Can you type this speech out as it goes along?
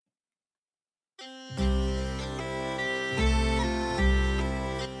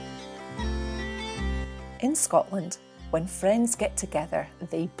In Scotland, when friends get together,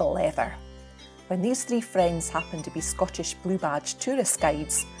 they blether. When these three friends happen to be Scottish Blue Badge tourist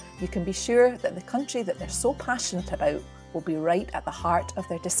guides, you can be sure that the country that they're so passionate about will be right at the heart of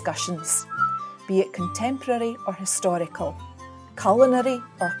their discussions, be it contemporary or historical, culinary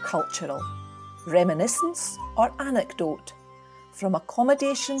or cultural, reminiscence or anecdote. From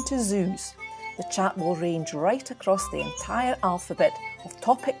accommodation to zoos, the chat will range right across the entire alphabet of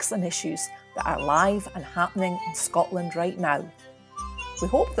topics and issues that are live and happening in Scotland right now. We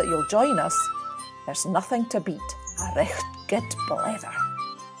hope that you'll join us. There's nothing to beat a recht good blether.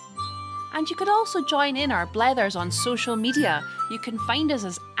 And you could also join in our blethers on social media. You can find us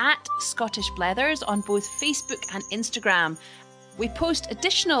as @ScottishBlethers on both Facebook and Instagram. We post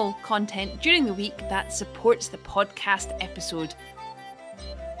additional content during the week that supports the podcast episode.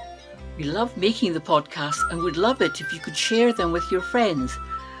 We love making the podcast and would love it if you could share them with your friends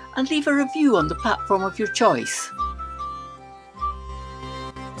and leave a review on the platform of your choice.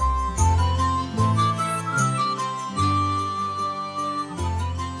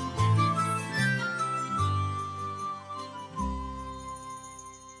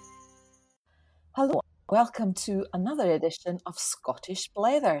 Hello, welcome to another edition of Scottish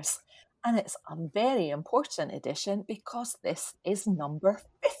Blethers. And it's a very important edition because this is number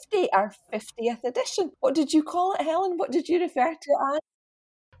 50, our 50th edition. What did you call it, Helen? What did you refer to it as?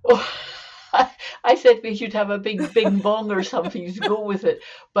 Oh, I said we should have a big bing bong or something to go with it,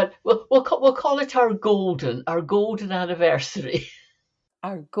 but we'll call it our golden anniversary.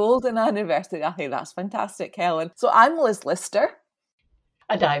 Our golden anniversary. I think that's fantastic, Helen. So I'm Liz Lister.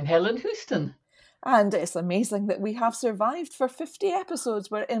 And I'm Helen Houston. And it's amazing that we have survived for 50 episodes.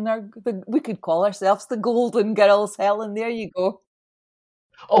 We're in we could call ourselves the Golden Girls, Helen. There you go.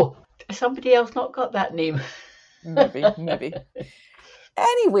 Oh, somebody else not got that name? Maybe.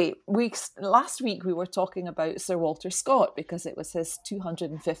 Anyway, last week we were talking about Sir Walter Scott because it was his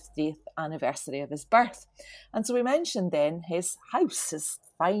 250th anniversary of his birth. And so we mentioned then his house, his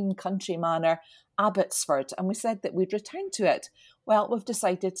fine country manor, Abbotsford, and we said that we'd return to it. Well, we've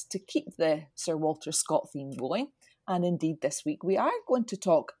decided to keep the Sir Walter Scott theme going, and indeed this week we are going to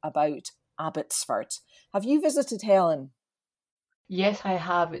talk about Abbotsford. Have you visited, Helen? Yes, I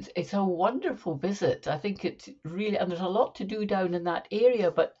have. It's a wonderful visit. I think it's really, and there's a lot to do down in that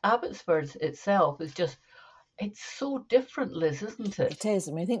area, but Abbotsford itself is just, it's so different, Liz, isn't it? It is.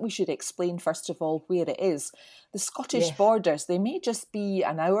 I mean, I think we should explain, first of all, where it is. The Scottish borders, they may just be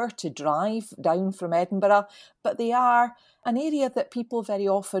an hour to drive down from Edinburgh, but they are an area that people very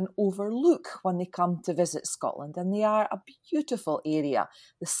often overlook when they come to visit Scotland, and they are a beautiful area.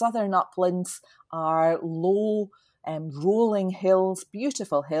 The southern uplands are low, rolling hills,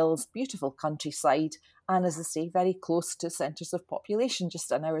 beautiful countryside, and as I say, very close to centres of population,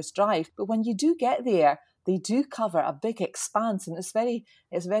 just an hour's drive. But when you do get there, they do cover a big expanse, and it's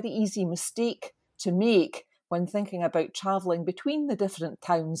a very easy mistake to make when thinking about travelling between the different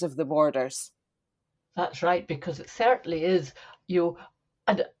towns of the borders. That's right, because it certainly is.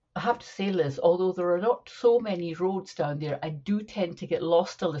 And I have to say, Liz, although there are not so many roads down there, I do tend to get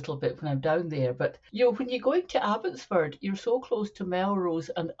lost a little bit when I'm down there. But, when you're going to Abbotsford, you're so close to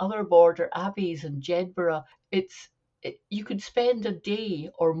Melrose and other border abbeys and Jedburgh. You could spend a day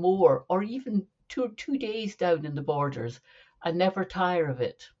or more, or even two days down in the borders and never tire of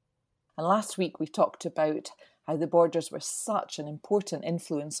it. And last week we talked about how the borders were such an important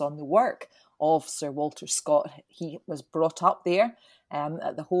influence on the work of Sir Walter Scott. He was brought up there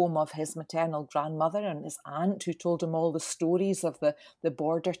at the home of his maternal grandmother and his aunt, who told him all the stories of the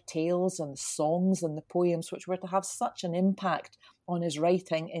border tales and the songs and the poems, which were to have such an impact on his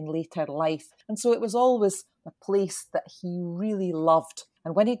writing in later life. And so it was always a place that he really loved.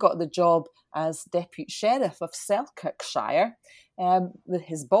 And when he got the job as Deputy Sheriff of Selkirkshire,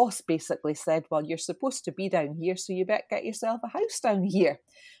 his boss basically said, well, you're supposed to be down here, so you better get yourself a house down here.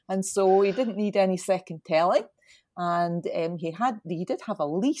 And so he didn't need any second telling. And he did have a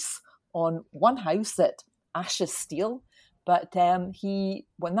lease on one house at Ashestiel, but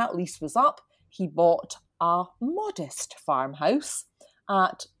when that lease was up, he bought a modest farmhouse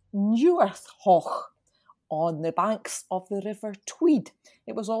at Newarthoch on the banks of the River Tweed.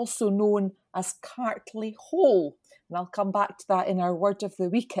 It was also known as Cartley Hole, and I'll come back to that in our word of the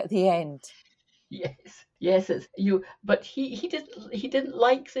week at the end. Yes, it's you. But he didn't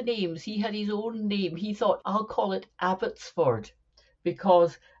like the names. He had his own name. He thought, I'll call it Abbotsford,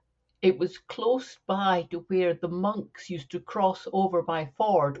 because it was close by to where the monks used to cross over by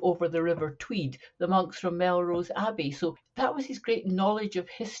ford over the River Tweed, the monks from Melrose Abbey. So that was his great knowledge of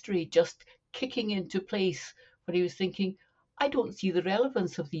history, just kicking into place when he was thinking, I don't see the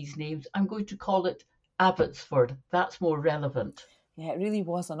relevance of these names. I'm going to call it Abbotsford. That's more relevant. Yeah, it really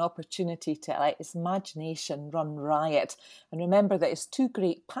was an opportunity to let his imagination run riot. And remember that his two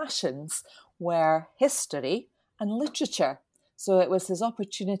great passions were history and literature. So it was his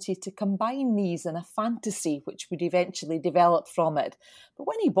opportunity to combine these in a fantasy which would eventually develop from it. But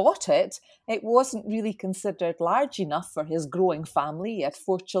when he bought it, it wasn't really considered large enough for his growing family. He had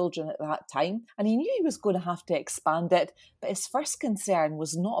 4 children at that time, and he knew he was going to have to expand it. But his first concern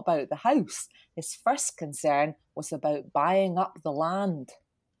was not about the house. His first concern was about buying up the land.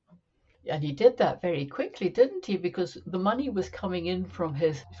 And he did that very quickly, didn't he? Because the money was coming in from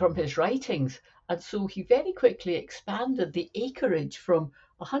his writings. And so he very quickly expanded the acreage from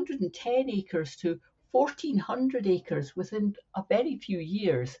 110 acres to 1,400 acres within a very few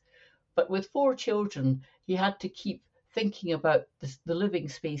years. But with 4 children, he had to keep thinking about the living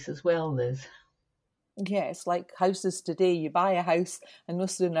space as well, Liz. Yeah, it's like houses today. You buy a house, and no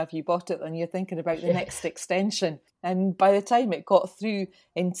sooner have you bought it than you're thinking about the next extension. And by the time it got through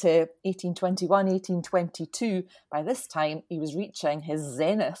into 1821, 1822, by this time he was reaching his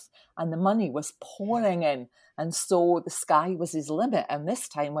zenith and the money was pouring in. And so the sky was his limit. And this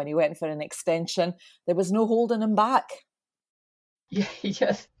time when he went for an extension, there was no holding him back. Yeah, he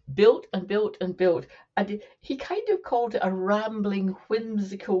just built and built and built. And he kind of called it a rambling,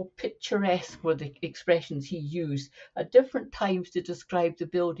 whimsical, picturesque were the expressions he used at different times to describe the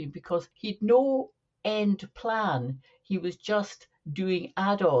building, because he'd no end plan. He was just doing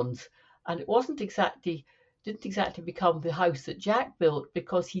add-ons. And it didn't exactly become the house that Jack built,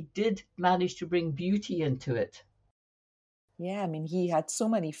 because he did manage to bring beauty into it. Yeah, I mean, he had so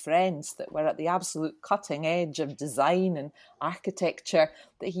many friends that were at the absolute cutting edge of design and architecture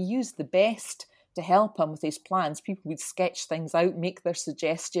that he used the best to help him with his plans. People would sketch things out, make their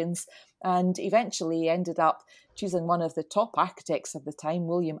suggestions, and eventually he ended up choosing one of the top architects of the time,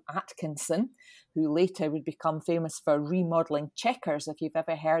 William Atkinson, who later would become famous for remodelling Chequers. If you've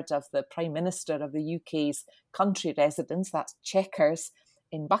ever heard of the Prime Minister of the UK's country residence, that's Chequers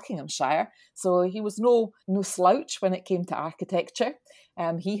in Buckinghamshire. So he was no slouch when it came to architecture.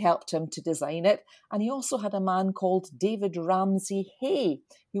 He helped him to design it. And he also had a man called David Ramsay Hay,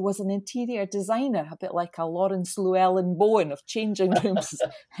 who was an interior designer, a bit like a Lawrence Llewellyn-Bowen of changing rooms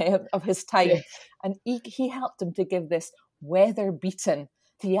of his time. Yes. And he helped him to give this weather-beaten,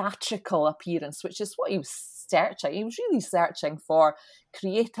 theatrical appearance, which is what he was searching. He was really searching for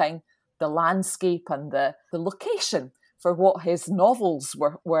creating the landscape and the location for what his novels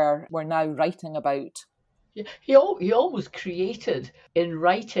were now writing about. Yeah, he almost created in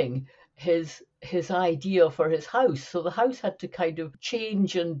writing his idea for his house. So the house had to kind of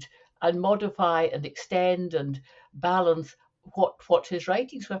change and modify and extend and balance what his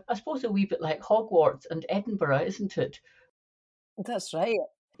writings were. I suppose a wee bit like Hogwarts and Edinburgh, isn't it? That's right.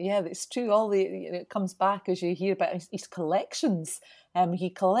 Yeah, it's true. It comes back as you hear about his collections. He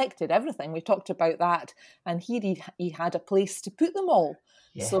collected everything. We talked about that. And here he had a place to put them all.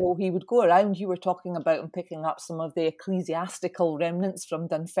 Yeah. So he would go around, you were talking about him picking up some of the ecclesiastical remnants from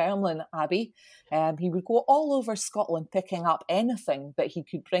Dunfermline Abbey. He would go all over Scotland picking up anything that he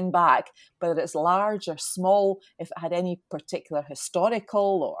could bring back, whether it's large or small, if it had any particular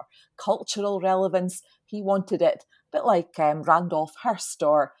historical or cultural relevance. He wanted it, a bit like Randolph Hearst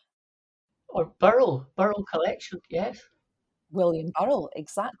or Burrell collection, yes. William Burrell,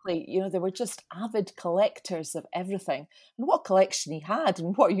 exactly. You know, they were just avid collectors of everything. And what collection he had,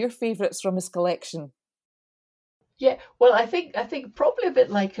 and what are your favourites from his collection? Yeah, well, I think probably a bit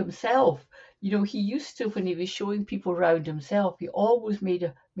like himself. You know, he used to, when he was showing people around himself, he always made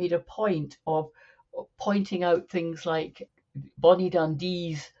a point of pointing out things like Bonnie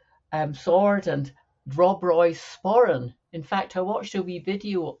Dundee's sword and Rob Roy's sporran. In fact, I watched a wee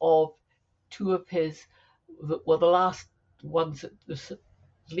video of 2 of his, the last ones, the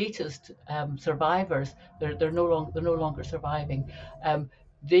latest survivors. They're no longer surviving.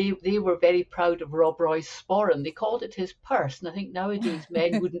 They were very proud of Rob Roy's sporran. They called it his purse, and I think nowadays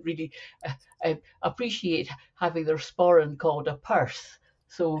men wouldn't really appreciate having their sporran called a purse.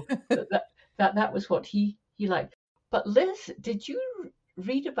 So that was what he liked. But Liz, did you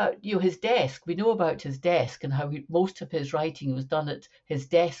read about his desk? We know about his desk and how most of his writing was done at his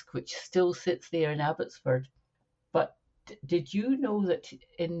desk, which still sits there in Abbotsford. But did you know that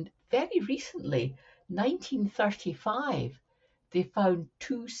very recently, 1935, they found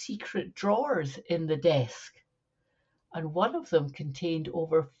 2 secret drawers in the desk, and one of them contained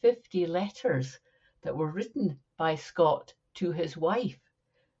over 50 letters that were written by Scott to his wife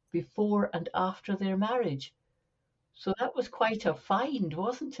before and after their marriage. So that was quite a find,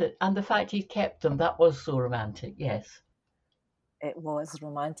 wasn't it? And the fact he kept them, that was so romantic, yes. It was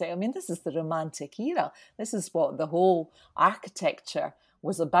romantic. I mean, this is the Romantic era. This is what the whole architecture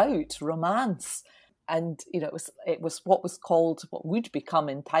was about, romance. And it was what was called, what would become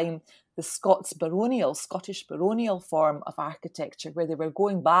in time, the Scottish baronial form of architecture, where they were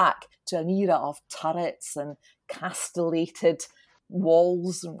going back to an era of turrets and castellated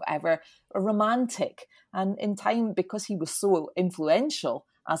walls and whatever, romantic. And in time, because he was so influential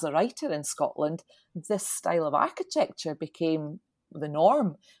as a writer in Scotland, this style of architecture became the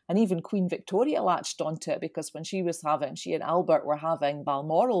norm. And even Queen Victoria latched onto it, because when she and Albert were having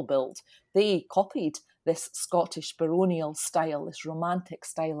Balmoral built, they copied this Scottish baronial style, this romantic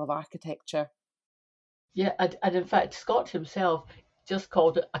style of architecture. Yeah, and in fact, Scott himself just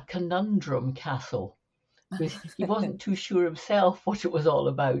called it a conundrum castle. He wasn't too sure himself what it was all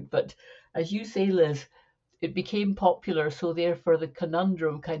about. But as you say, Liz, it became popular, so therefore the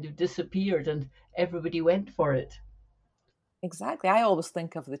conundrum kind of disappeared and everybody went for it. Exactly. I always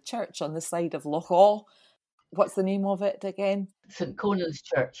think of the church on the side of Loch Awe. What's the name of it again? St. Conan's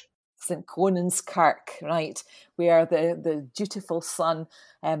Church. St. Conan's Kirk, right, where the dutiful son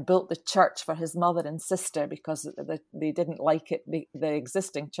built the church for his mother and sister because they didn't like it, the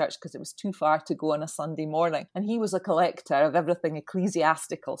existing church, because it was too far to go on a Sunday morning. And he was a collector of everything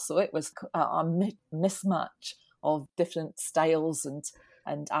ecclesiastical, so it was a mismatch of different styles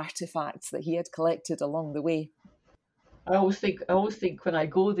and artifacts that he had collected along the way. I always think when I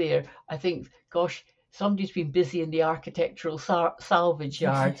go there, I think, gosh, somebody's been busy in the architectural salvage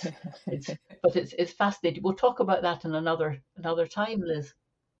yards. It's fascinating. We'll talk about that in another time, Liz.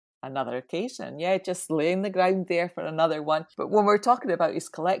 Another occasion, yeah, just laying the ground there for another one. But when we're talking about his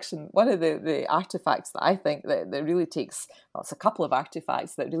collection, one of the artifacts that I think that really takes, well, it's a couple of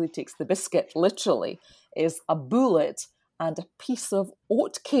artifacts that really takes the biscuit literally, is a bullet and a piece of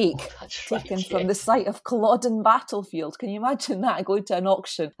oat cake taken from the site of Culloden battlefield. Can you imagine that? Going to an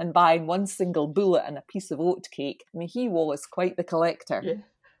auction and buying one single bullet and a piece of oat cake. I mean, he was quite the collector. Yeah.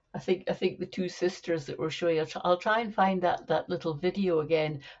 I think the two sisters that were showing, I'll try and find that little video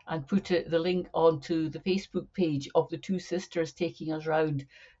again and put the link onto the Facebook page of the two sisters taking us round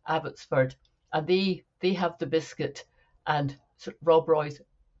Abbotsford. And they have the biscuit and Rob Roy's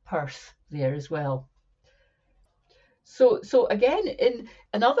purse there as well. So again, in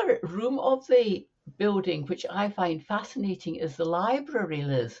another room of the building, which I find fascinating, is the library,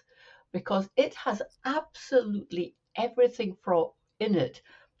 Liz, because it has absolutely everything in it.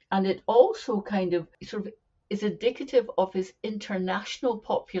 And it also kind of sort of is indicative of his international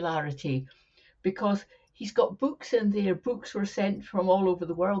popularity, because he's got books in there. Books were sent from all over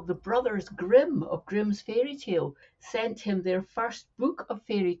the world. The brothers Grimm of Grimm's Fairy Tale sent him their first book of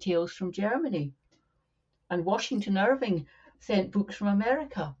fairy tales from Germany. And Washington Irving sent books from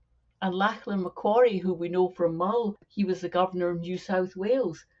America. And Lachlan Macquarie, who we know from Mull, he was the governor of New South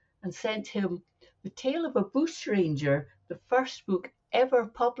Wales, and sent him The Tale of a Bushranger, the first book ever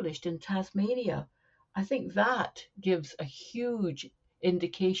published in Tasmania. I think that gives a huge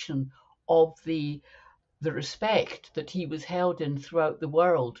indication of the respect that he was held in throughout the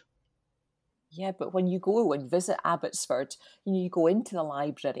world. Yeah, but when you go and visit Abbotsford, you go into the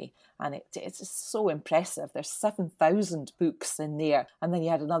library and it's so impressive. There's 7,000 books in there. And then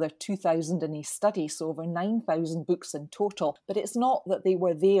you had another 2,000 in his study, so over 9,000 books in total. But it's not that they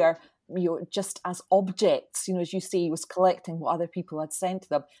were there just as objects, as you say, he was collecting what other people had sent to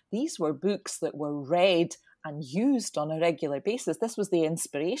them. These were books that were read and used on a regular basis. This was the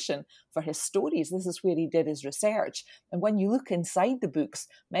inspiration for his stories. This is where he did his research. And when you look inside the books,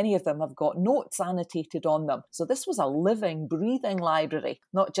 many of them have got notes annotated on them. So this was a living, breathing library,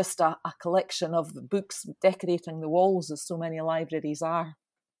 not just a collection of books decorating the walls as so many libraries are.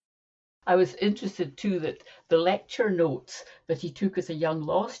 I was interested too that the lecture notes that he took as a young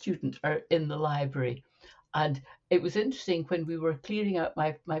law student are in the library. And it was interesting when we were clearing out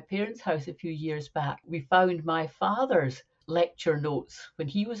my parents' house a few years back, we found my father's lecture notes when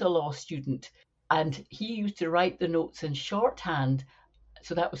he was a law student. And he used to write the notes in shorthand.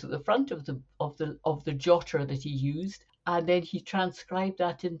 So that was at the front of the jotter that he used. And then he transcribed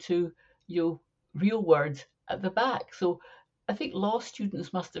that into real words at the back. So I think law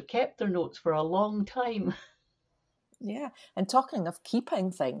students must have kept their notes for a long time. Yeah, and talking of keeping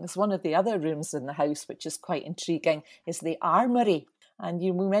things, one of the other rooms in the house, which is quite intriguing, is the armoury. And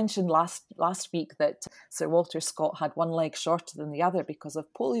we mentioned last week that Sir Walter Scott had one leg shorter than the other because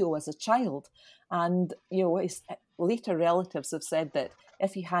of polio as a child. And later relatives have said that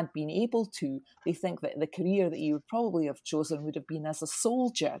if he had been able to, they think that the career that he would probably have chosen would have been as a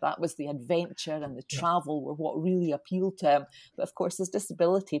soldier. That was the adventure and the travel were what really appealed to him. But of course, his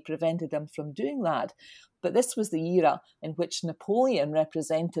disability prevented him from doing that. But this was the era in which Napoleon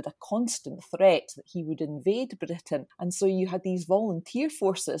represented a constant threat that he would invade Britain. And so you had these volunteer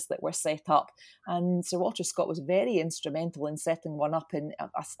forces that were set up. And Sir Walter Scott was very instrumental in setting one up in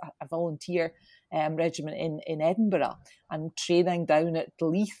a volunteer regiment in Edinburgh and training down at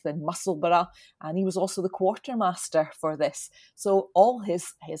Leith and Musselburgh. And he was also the quartermaster for this. So all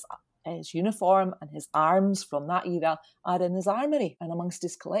his uniform and his arms from that era are in his armoury and amongst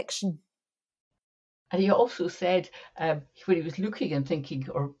his collection. And he also said, when he was looking and thinking,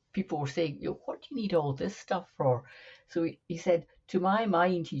 or people were saying, what do you need all this stuff for? So he said, to my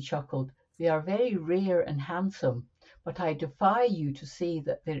mind, he chuckled, they are very rare and handsome, but I defy you to say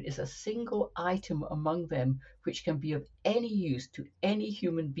that there is a single item among them which can be of any use to any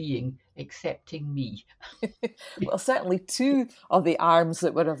human being excepting me. Well, certainly two of the arms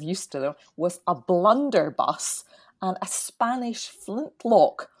that were of use to them was a blunderbuss and a Spanish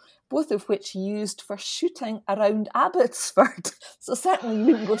flintlock, both of which he used for shooting around Abbotsford. So certainly you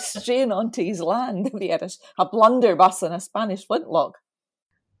wouldn't go straying onto his land if he had a blunderbuss and a Spanish flintlock.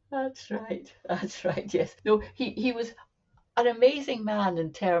 That's right, yes. No, he was an amazing man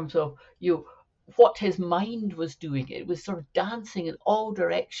in terms of, what his mind was doing. It was sort of dancing in all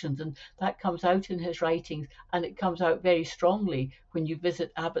directions, and that comes out in his writings, and it comes out very strongly when you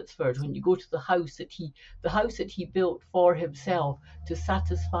visit Abbotsford, when you go to the house that he built for himself to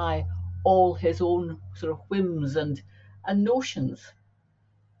satisfy all his own sort of whims and notions.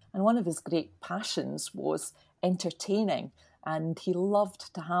 And one of his great passions was entertaining. And he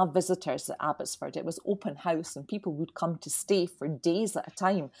loved to have visitors at Abbotsford. It was open house and people would come to stay for days at a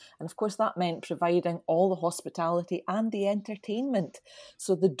time. And of course, that meant providing all the hospitality and the entertainment.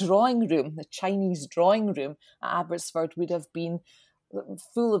 So the drawing room, the Chinese drawing room at Abbotsford would have been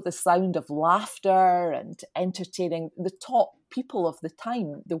full of the sound of laughter and entertaining the top people of the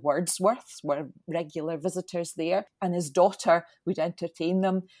time. The Wordsworths were regular visitors there, and his daughter would entertain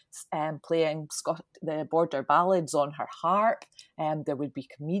them, playing the Border Ballads on her harp. There would be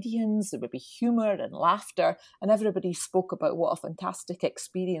comedians, there would be humour and laughter, and everybody spoke about what a fantastic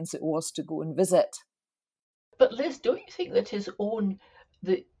experience it was to go and visit. But Liz, don't you think that his own,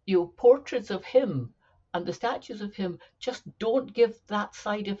 portraits of him and the statues of him just don't give that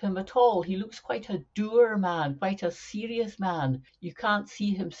side of him at all? He looks quite a dour man, quite a serious man. You can't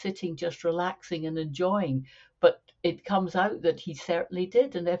see him sitting just relaxing and enjoying, but it comes out that he certainly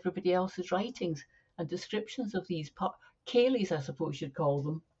did in everybody else's writings and descriptions of these Cayleys, I suppose you'd call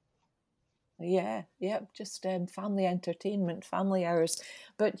them. Yeah, just family entertainment, family hours.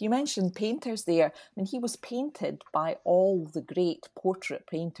 But you mentioned painters there. I mean, he was painted by all the great portrait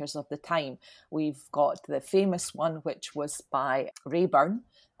painters of the time. We've got the famous one, which was by Raeburn,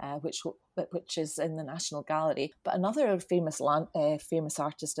 which is in the National Gallery. But another famous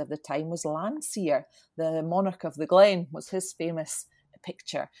artist of the time was Landseer. The Monarch of the Glen was his famous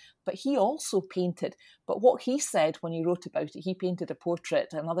picture, but he also painted. But what he said when he wrote about it, he painted a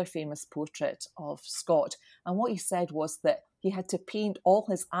portrait, another famous portrait of Scott, and what he said was that he had to paint all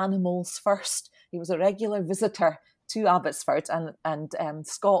his animals first. He was a regular visitor to Abbotsford, and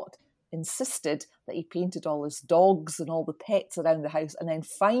Scott insisted that he painted all his dogs and all the pets around the house, and then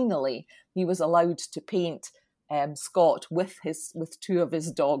finally he was allowed to paint Scott with two of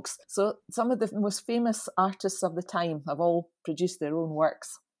his dogs. So some of the most famous artists of the time have all produced their own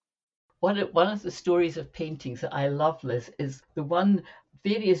works. One of the stories of paintings that I love, Liz, is the one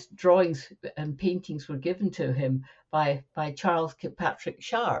various drawings and paintings were given to him by Charles Kirkpatrick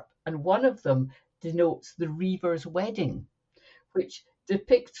Sharp, and one of them denotes the Reever's Wedding, which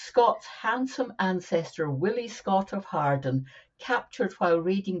depicts Scott's handsome ancestor Willie Scott of Harden, captured while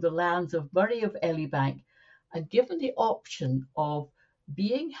raiding the lands of Murray of Elibank, and given the option of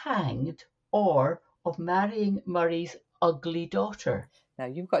being hanged or of marrying Murray's ugly daughter. Now,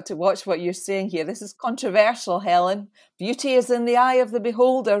 you've got to watch what you're saying here. This is controversial, Helen. Beauty is in the eye of the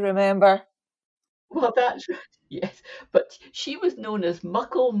beholder, remember? Well, that's right, yes. But she was known as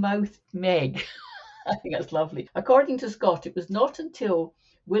Muckle-mouthed Meg. I think that's lovely. According to Scott, it was not until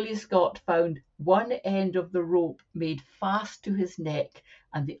Willie Scott found one end of the rope made fast to his neck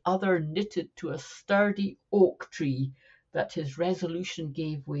and the other knitted to a sturdy oak tree that his resolution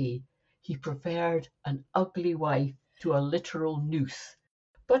gave way. He preferred an ugly wife to a literal noose.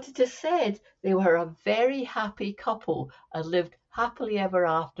 But it is said they were a very happy couple and lived happily ever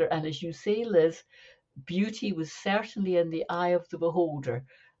after. And as you say, Liz, beauty was certainly in the eye of the beholder.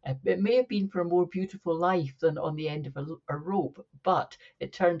 It may have been for a more beautiful life than on the end of a rope, but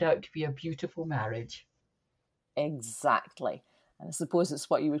it turned out to be a beautiful marriage. Exactly. And I suppose it's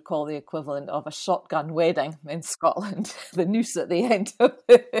what you would call the equivalent of a shotgun wedding in Scotland. The noose at the end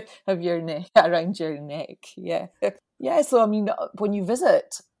of your neck, around your neck. Yeah. Yeah, so I mean, when you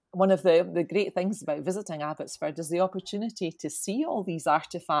visit, one of the great things about visiting Abbotsford is the opportunity to see all these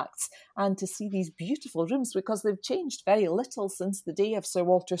artefacts and to see these beautiful rooms, because they've changed very little since the day of Sir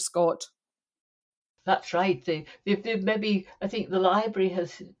Walter Scott. That's right. They've maybe, I think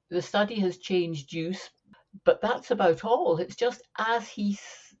the study has changed use, but that's about all. It's just as he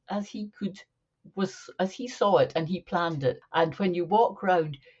saw it and he planned it. And when you walk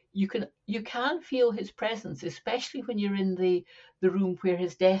round, you can feel his presence, especially when you're in the room where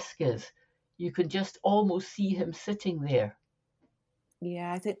his desk is. You can just almost see him sitting there.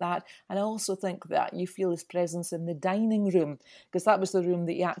 Yeah, I think that. And I also think that you feel his presence in the dining room, because that was the room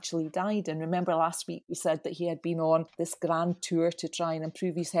that he actually died in. Remember last week we said that he had been on this grand tour to try and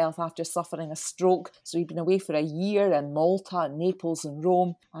improve his health after suffering a stroke. So he'd been away for a year in Malta, Naples and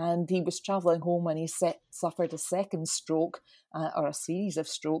Rome. And he was travelling home when he suffered a second stroke, or a series of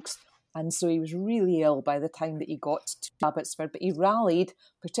strokes. And so he was really ill by the time that he got to Abbotsford. But he rallied,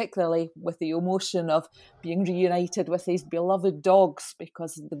 particularly with the emotion of being reunited with his beloved dogs,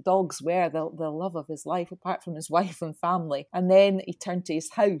 because the dogs were the love of his life, apart from his wife and family. And then he turned to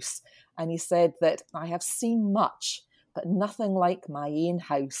his house and he said that, "I have seen much, but nothing like my own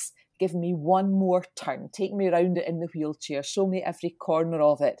house. Give me one more turn, take me round it in the wheelchair, show me every corner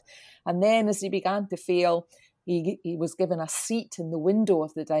of it." And then as he began to fail, he was given a seat in the window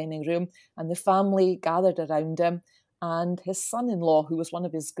of the dining room, and the family gathered around him. And his son-in-law, who was one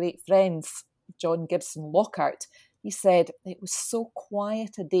of his great friends, John Gibson Lockhart, he said, "It was so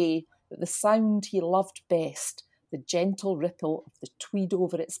quiet a day that the sound he loved best, the gentle ripple of the Tweed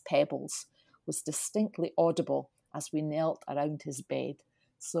over its pebbles, was distinctly audible as we knelt around his bed."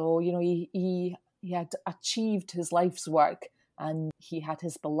 So, you know, he had achieved his life's work, and he had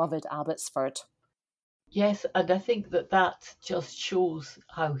his beloved Abbotsford. Yes, and I think that just shows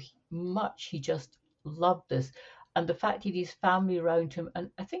how much he just loved this. And the fact he had his family around him.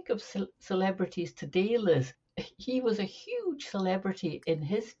 And I think of celebrities today, Liz. He was a huge celebrity in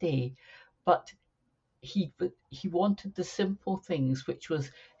his day, but he wanted the simple things, which was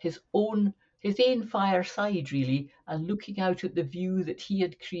his own fireside, really, and looking out at the view that he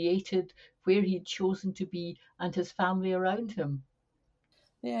had created, where he'd chosen to be, and his family around him.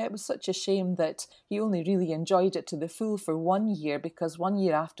 Yeah, it was such a shame that he only really enjoyed it to the full for 1 year, because 1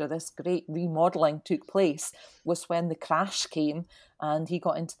 year after this great remodelling took place was when the crash came and he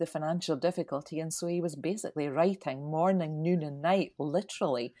got into the financial difficulty. And so he was basically writing morning, noon and night,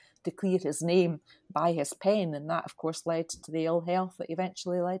 literally, to clear his name by his pen. And that, of course, led to the ill health that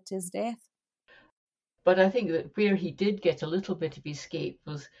eventually led to his death. But I think that where he did get a little bit of escape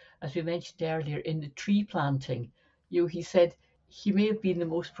was, as we mentioned earlier, in the tree planting. He said he may have been the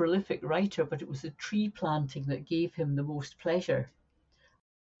most prolific writer, but it was the tree planting that gave him the most pleasure.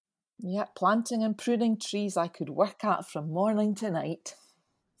 Yeah, planting and pruning trees I could work at from morning to night.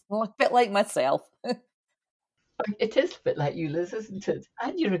 Well, a bit like myself. It is a bit like you, Liz, isn't it?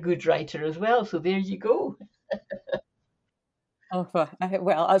 And you're a good writer as well, so there you go. Oh,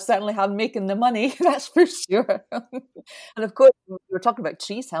 well, I certainly have making the money, that's for sure. And of course, we were talking about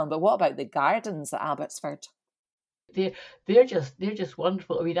trees, Helen, but what about the gardens at Abbotsford? They're just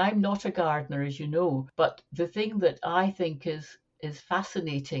wonderful. I mean, I'm not a gardener, as you know, but the thing that I think is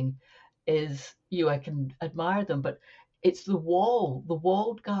fascinating is, I can admire them, but it's the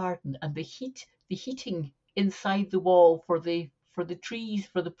walled garden, and the heating inside the wall for the trees,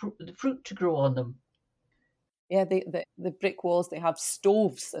 for the fruit to grow on them. Yeah, the brick walls, they have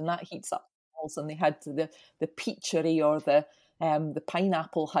stoves and that heats up the walls, and they had the peachery or the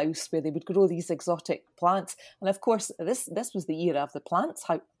pineapple house where they would grow these exotic plants. And of course, this was the era of the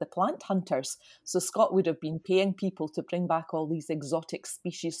plant hunters. So Scott would have been paying people to bring back all these exotic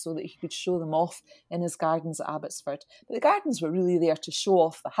species so that he could show them off in his gardens at Abbotsford. But the gardens were really there to show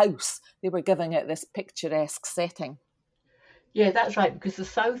off the house. They were giving it this picturesque setting. Yeah, that's right, because the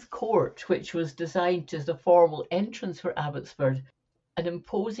South Court, which was designed as the formal entrance for Abbotsford, an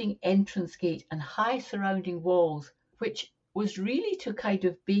imposing entrance gate and high surrounding walls, which was really to kind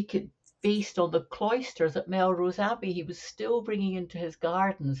of make it based on the cloisters at Melrose Abbey. He was still bringing into his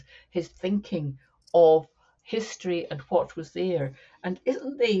gardens his thinking of history and what was there. And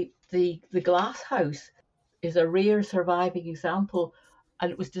isn't the glass house is a rare surviving example,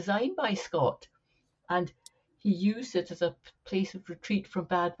 and it was designed by Scott. And he used it as a place of retreat from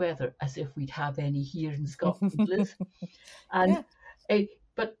bad weather, as if we'd have any here in Scotland, Liz. And Yeah.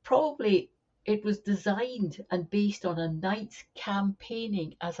 but probably it was designed and based on a knight's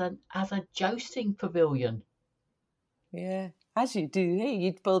campaigning as a jousting pavilion. Yeah, as you do. Hey,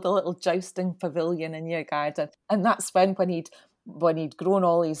 you'd build a little jousting pavilion in your garden, and that's when he'd grown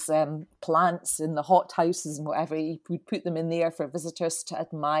all his plants in the hot houses and whatever. He would put them in there for visitors to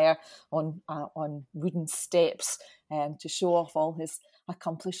admire on wooden steps, to show off all his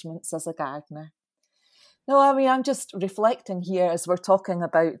accomplishments as a gardener. No, I mean, I'm just reflecting here as we're talking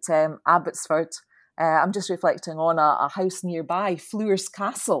about Abbotsford. I'm just reflecting on a house nearby, Fleurs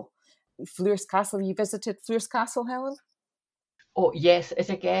Castle. Fleurs Castle, you visited Fleurs Castle, Helen? Oh yes, it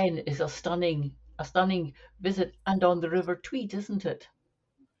again is a stunning visit, and on the River Tweed, isn't it?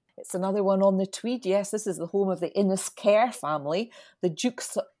 It's another one on the Tweed. Yes, this is the home of the Innes Kerr family, the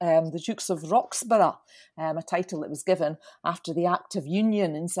Dukes of Roxburgh, a title that was given after the Act of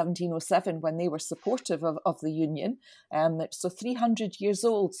Union in 1707 when they were supportive of the Union. So 300 years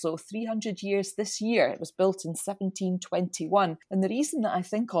old, so 300 years this year. It was built in 1721. And the reason that I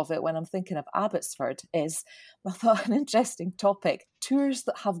think of it when I'm thinking of Abbotsford is, I thought, an interesting topic, tours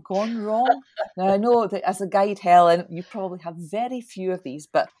that have gone wrong. Now, I know that as a guide, Helen, you probably have very few of these,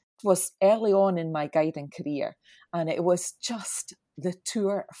 but was early on in my guiding career, and it was just the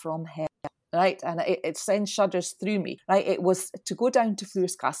tour from hell, right? And it sends shudders through me, right? It was to go down to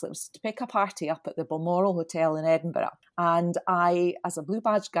Fleurs Castle. It was to pick a party up at the Balmoral Hotel in Edinburgh. And I, as a Blue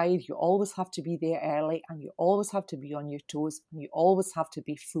Badge guide, you always have to be there early, and you always have to be on your toes, and you always have to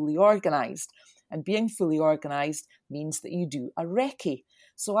be fully organised. And being fully organised means that you do a recce.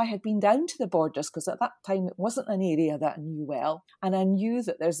 So I had been down to the Borders because at that time it wasn't an area that I knew well. And I knew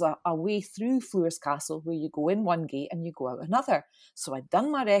that there's a way through Fleurs Castle where you go in one gate and you go out another. So I'd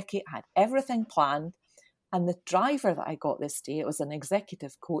done my recce, I had everything planned. And the driver that I got this day, it was an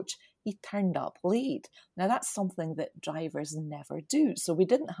executive coach, he turned up late. Now that's something that drivers never do. So we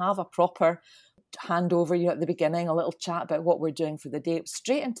didn't have a proper handover at the beginning, a little chat about what we're doing for the day. It was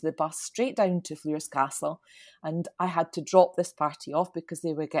straight into the bus, straight down to Fleurs Castle, and I had to drop this party off because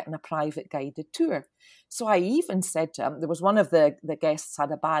they were getting a private guided tour. So I even said to him, there was one of the guests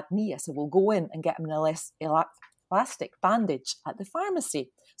had a bad knee. I said, we'll go in and get him an elastic bandage at the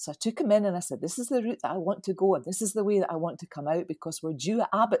pharmacy. So I took him in and I said, this is the route that I want to go and this is the way that I want to come out because we're due at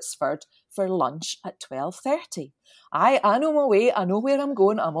Abbotsford for lunch at 12:30. I know my way, I know where I'm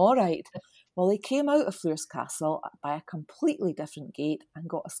going, I'm all right. Well, they came out of Fleurs Castle by a completely different gate and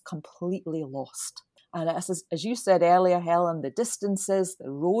got us completely lost. And as you said earlier, Helen, the distances, the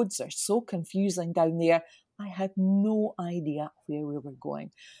roads are so confusing down there. I had no idea where we were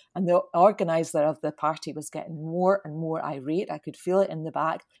going. And the organiser of the party was getting more and more irate. I could feel it in the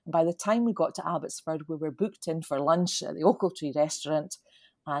back. And by the time we got to Abbotsford, we were booked in for lunch at the Ochiltree restaurant.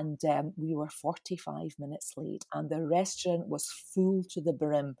 And we were 45 minutes late and the restaurant was full to the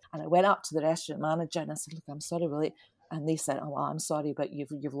brim. And I went up to the restaurant manager and I said, look, I'm sorry, we're late. And they said, oh, well, I'm sorry, but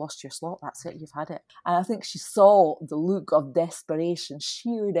you've lost your slot. That's it. You've had it. And I think she saw the look of desperation,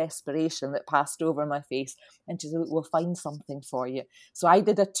 sheer desperation that passed over my face. And she said, look, we'll find something for you. So I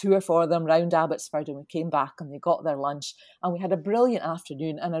did a tour for them round Abbotsford and we came back and they got their lunch. And we had a brilliant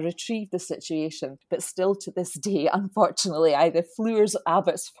afternoon and I retrieved the situation. But still to this day, unfortunately, the Fleurs of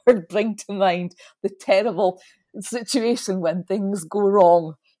Abbotsford bring to mind the terrible situation when things go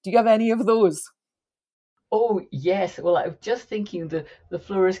wrong. Do you have any of those? Oh yes, well I was just thinking the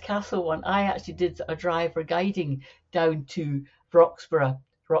Fleurs Castle one. I actually did a driver guiding down to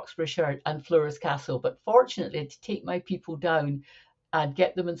Roxburghshire and Fleurs Castle, but fortunately to take my people down and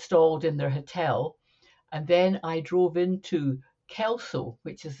get them installed in their hotel, and then I drove into Kelso,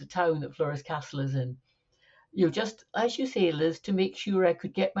 which is the town that Fleurs Castle is in. Just as you say, Liz, to make sure I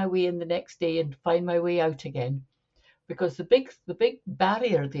could get my way in the next day and find my way out again. Because the big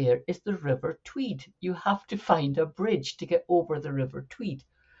barrier there is the River Tweed. You have to find a bridge to get over the River Tweed.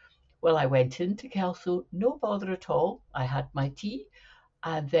 Well, I went into Kelso, no bother at all. I had my tea,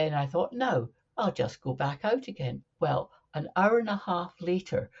 and then I thought, no, I'll just go back out again. Well, an hour and a half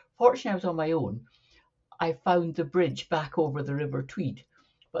later, fortunately I was on my own, I found the bridge back over the River Tweed.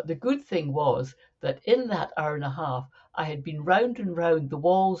 But the good thing was that in that hour and a half, I had been round and round the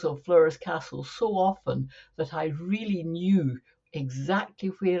walls of Fleurs Castle so often that I really knew exactly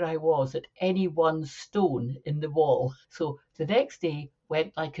where I was at any one stone in the wall. So the next day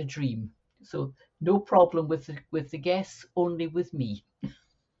went like a dream. So no problem with the guests, only with me.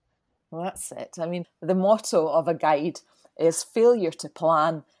 Well, that's it. I mean, the motto of a guide is failure to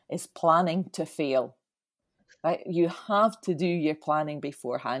plan is planning to fail. Like, you have to do your planning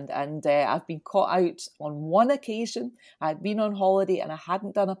beforehand. And I've been caught out on one occasion. I'd been on holiday and I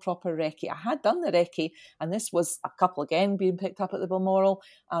hadn't done a proper recce. I had done the recce, and this was a couple again being picked up at the Balmoral,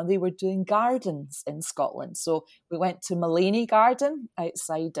 and they were doing gardens in Scotland. So we went to Mullaney Garden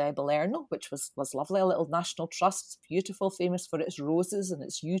outside Balerno, which was lovely, a little national trust, beautiful, famous for its roses and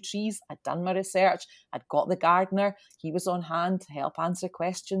its yew trees. I'd done my research. I'd got the gardener. He was on hand to help answer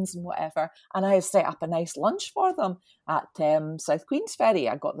questions and whatever. And I had set up a nice lunch for them at South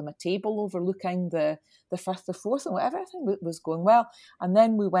Queensferry. I got them a table overlooking the Firth of Forth and whatever. Everything was going well. And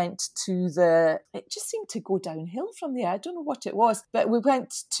then we went to it just seemed to go downhill from there. I don't know what it was, but we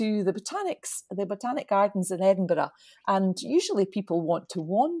went to the Botanic Gardens in Edinburgh. And usually people want to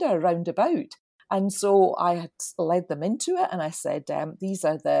wander round about. And so I had led them into it, and I said, these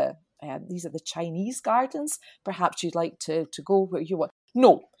are the Chinese gardens. Perhaps you'd like to go where you want.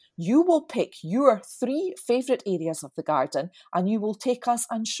 No, you will pick your 3 favourite areas of the garden and you will take us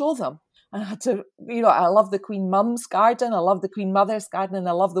and show them. And I had to, I love the Queen Mum's garden, I love the Queen Mother's garden, and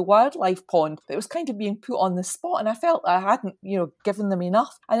I love the wildlife pond. But it was kind of being put on the spot, and I felt I hadn't, given them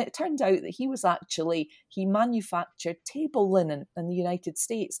enough. And it turned out that he manufactured table linen in the United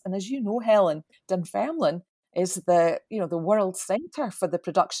States. And as you know, Helen, Dunfermline is the world centre for the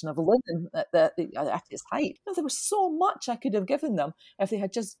production of linen at its height. There was so much I could have given them if they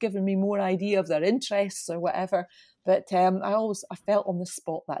had just given me more idea of their interests or whatever. But I felt on the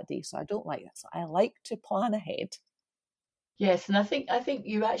spot that day, so I don't like that. So I like to plan ahead. Yes, and I think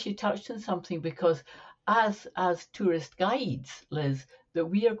you actually touched on something, because as tourist guides, Liz, that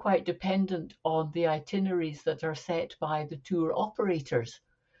we are quite dependent on the itineraries that are set by the tour operators.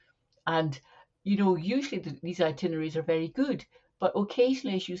 And usually these itineraries are very good, but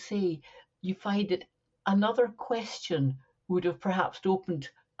occasionally, as you say, you find that another question would have perhaps opened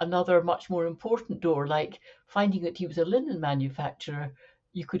another much more important door, like finding that he was a linen manufacturer.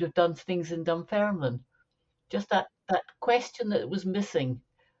 You could have done things in Dunfermline. Just that question that was missing.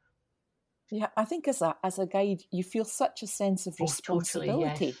 Yeah, I think as a guide, you feel such a sense of responsibility.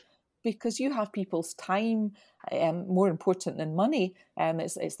 Totally, yes. Because you have people's time, more important than money.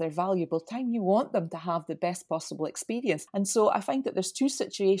 It's their valuable time. You want them to have the best possible experience. And so I find that there's 2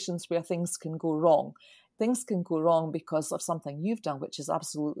 situations where things can go wrong. Things can go wrong because of something you've done, which is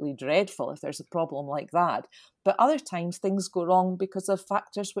absolutely dreadful if there's a problem like that. But other times things go wrong because of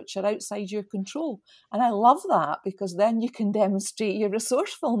factors which are outside your control. And I love that, because then you can demonstrate your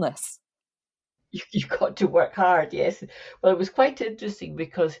resourcefulness. You've got to work hard, yes. Well, it was quite interesting,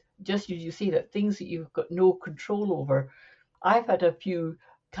 because just as you say, that things that you've got no control over. I've had a few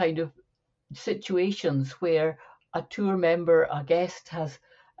kind of situations where a tour member, a guest, has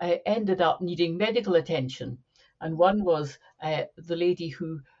ended up needing medical attention. And one was the lady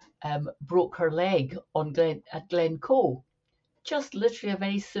who broke her leg at Glencoe. Just literally a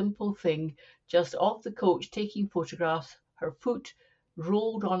very simple thing, just off the coach, taking photographs. Her foot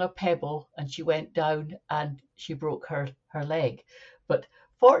rolled on a pebble and she went down and she broke her leg. But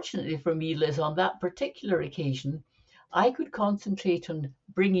fortunately for me, Liz, on that particular occasion, I could concentrate on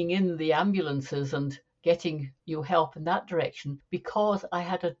bringing in the ambulances and getting help in that direction, because I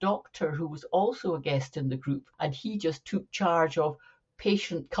had a doctor who was also a guest in the group, and he just took charge of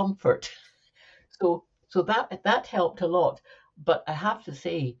patient comfort. So that helped a lot. But I have to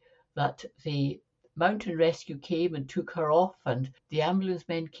say that the mountain rescue came and took her off, and the ambulance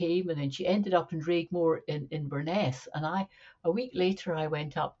men came, and then she ended up in Draigmore in Inverness. And a week later, I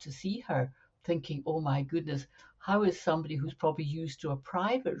went up to see her, thinking, oh my goodness, how is somebody who's probably used to a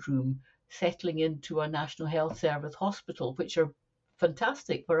private room settling into a National Health Service hospital, which are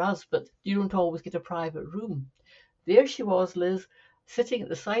fantastic for us, but you don't always get a private room. There she was, Liz, sitting at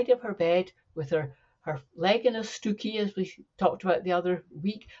the side of her bed with her leg in a stookie, as we talked about the other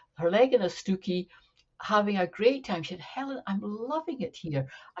week, her leg in a stookie, having a great time. She said, Helen, I'm loving it here.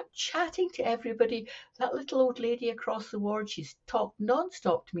 I'm chatting to everybody. That little old lady across the ward, she's talked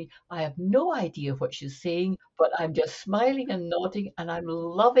non-stop to me. I have no idea what she's saying, but I'm just smiling and nodding, and I'm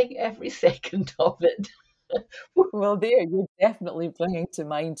loving every second of it. Well, there, you're definitely bringing to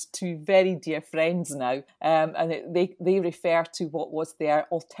mind 2 very dear friends now. They refer to what was their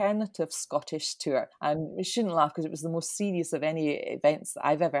alternative Scottish tour. And we shouldn't laugh, because it was the most serious of any events that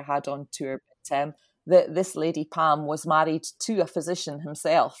I've ever had on tour. But this lady, Pam, was married to a physician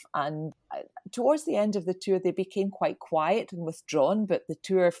himself. And towards the end of the tour, they became quite quiet and withdrawn, but the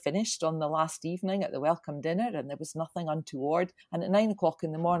tour finished on the last evening at the welcome dinner and there was nothing untoward. And at 9 o'clock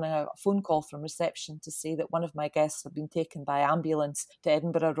in the morning, I got a phone call from reception to say that one of my guests had been taken by ambulance to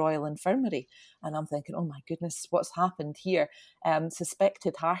Edinburgh Royal Infirmary. And I'm thinking, oh my goodness, what's happened here?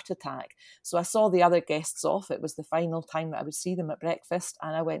 Suspected heart attack. So I saw the other guests off. It was the final time that I would see them at breakfast,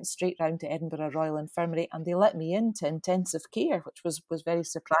 and I went straight round to Edinburgh Royal Infirmary and they let me into intensive care, which was very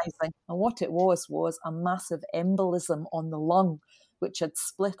surprising. And what it was a massive embolism on the lung, which had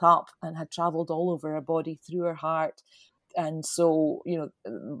split up and had travelled all over her body through her heart. And so,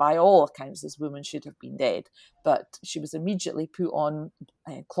 by all accounts, this woman should have been dead. But she was immediately put on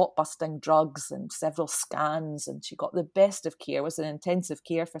clot-busting drugs and several scans, and she got the best of care, was in intensive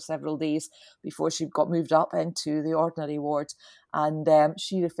care for several days before she got moved up into the ordinary ward. And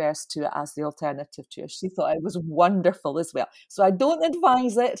she refers to it as the alternative tour. She thought it was wonderful as well. So I don't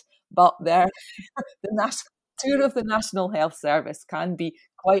advise it, but the tour of the National Health Service can be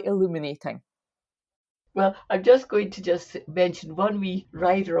quite illuminating. Well, I'm just going to mention one wee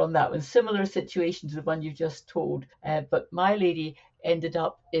rider on that one, similar situation to the one you just told. But my lady ended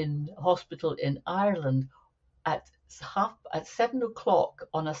up in hospital in Ireland at 7 o'clock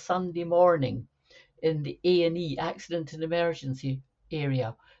on a Sunday morning in the A&E, Accident and Emergency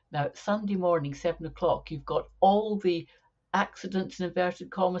area. Now, Sunday morning, 7 o'clock, you've got all the accidents, in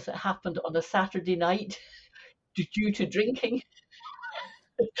inverted commas, that happened on a Saturday night due to drinking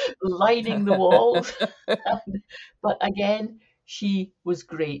lining the walls. But again, she was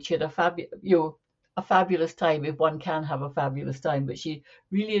great. She had a fabulous time, if one can have a fabulous time, but she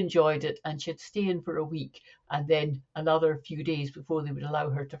really enjoyed it, and she'd stay in for a week and then another few days before they would allow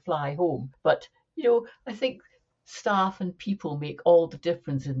her to fly home. But I think staff and people make all the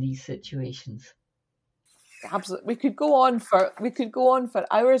difference in these situations. Absolutely, we could go on for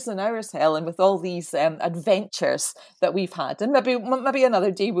hours and hours, Helen, with all these adventures that we've had, and maybe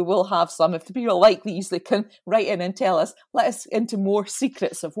another day we will have some. If the people like these, they can write in and let us into more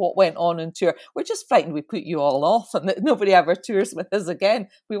secrets of what went on tour. We're just frightened we put you all off and that nobody ever tours with us again.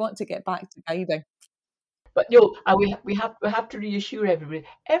 We want to get back to guiding. But we have to reassure everybody.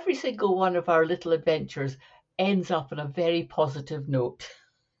 Every single one of our little adventures ends up on a very positive note.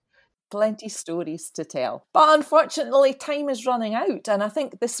 Plenty stories to tell. But unfortunately, time is running out. And I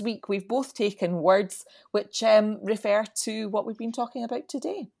think this week we've both taken words which refer to what we've been talking about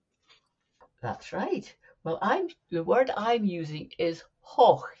today. That's right. Well, the word I'm using is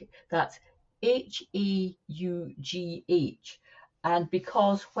hoch. That's Haugh. And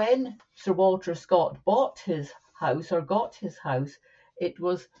because when Sir Walter Scott got his house, it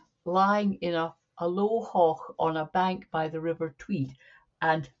was lying in a low hoch on a bank by the River Tweed.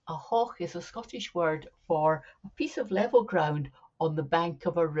 And a hoch is a Scottish word for a piece of level ground on the bank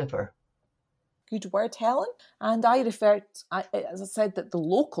of a river. Good word, Helen. And I referred, as I said, that the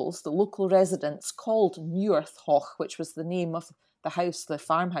local residents called Neworth Hoch, which was the name of the house, the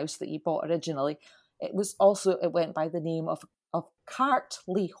farmhouse that he bought originally. It went by the name of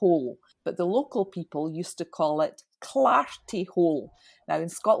Cartley Hole, but the local people used to call it Clarty Hole. Now in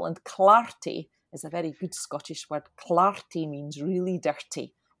Scotland, Clarty is a very good Scottish word. Clarty means really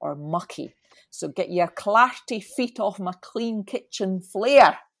dirty or mucky. So get your clarty feet off my clean kitchen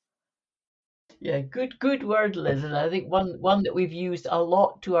flare. Yeah, good word, Liz. And I think one that we've used a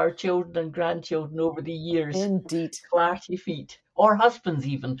lot to our children and grandchildren over the years. Indeed. Clarty feet. Or husbands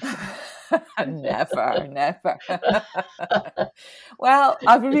even. Never. Well,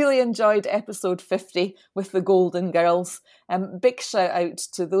 I've really enjoyed episode 50 with the Golden Girls. Big shout out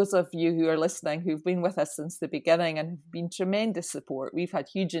to those of you who are listening who've been with us since the beginning and have been tremendous support. We've had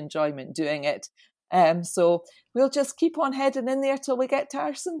huge enjoyment doing it. So we'll just keep on heading in there till we get to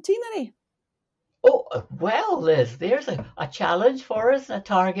our centenary. Oh, well, Liz, there's a challenge for us, a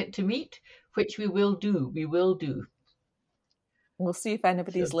target to meet, which we will do. We'll see if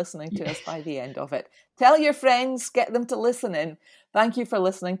anybody's listening to us by the end of it. Tell your friends, get them to listen in. Thank you for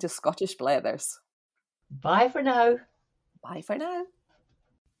listening to Scottish Blethers. Bye for now. Bye for now.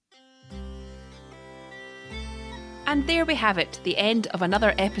 And there we have it, the end of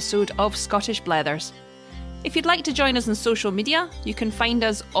another episode of Scottish Blethers. If you'd like to join us on social media, you can find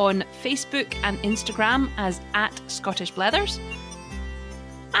us on Facebook and Instagram as @ScottishBlethers.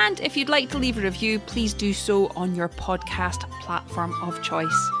 And if you'd like to leave a review, please do so on your podcast platform of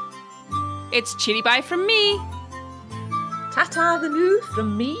choice. It's cheery bye from me. Ta-ta the new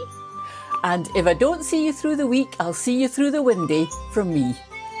from me. And if I don't see you through the week, I'll see you through the windy from me.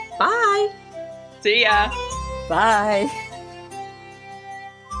 Bye. See ya. Bye.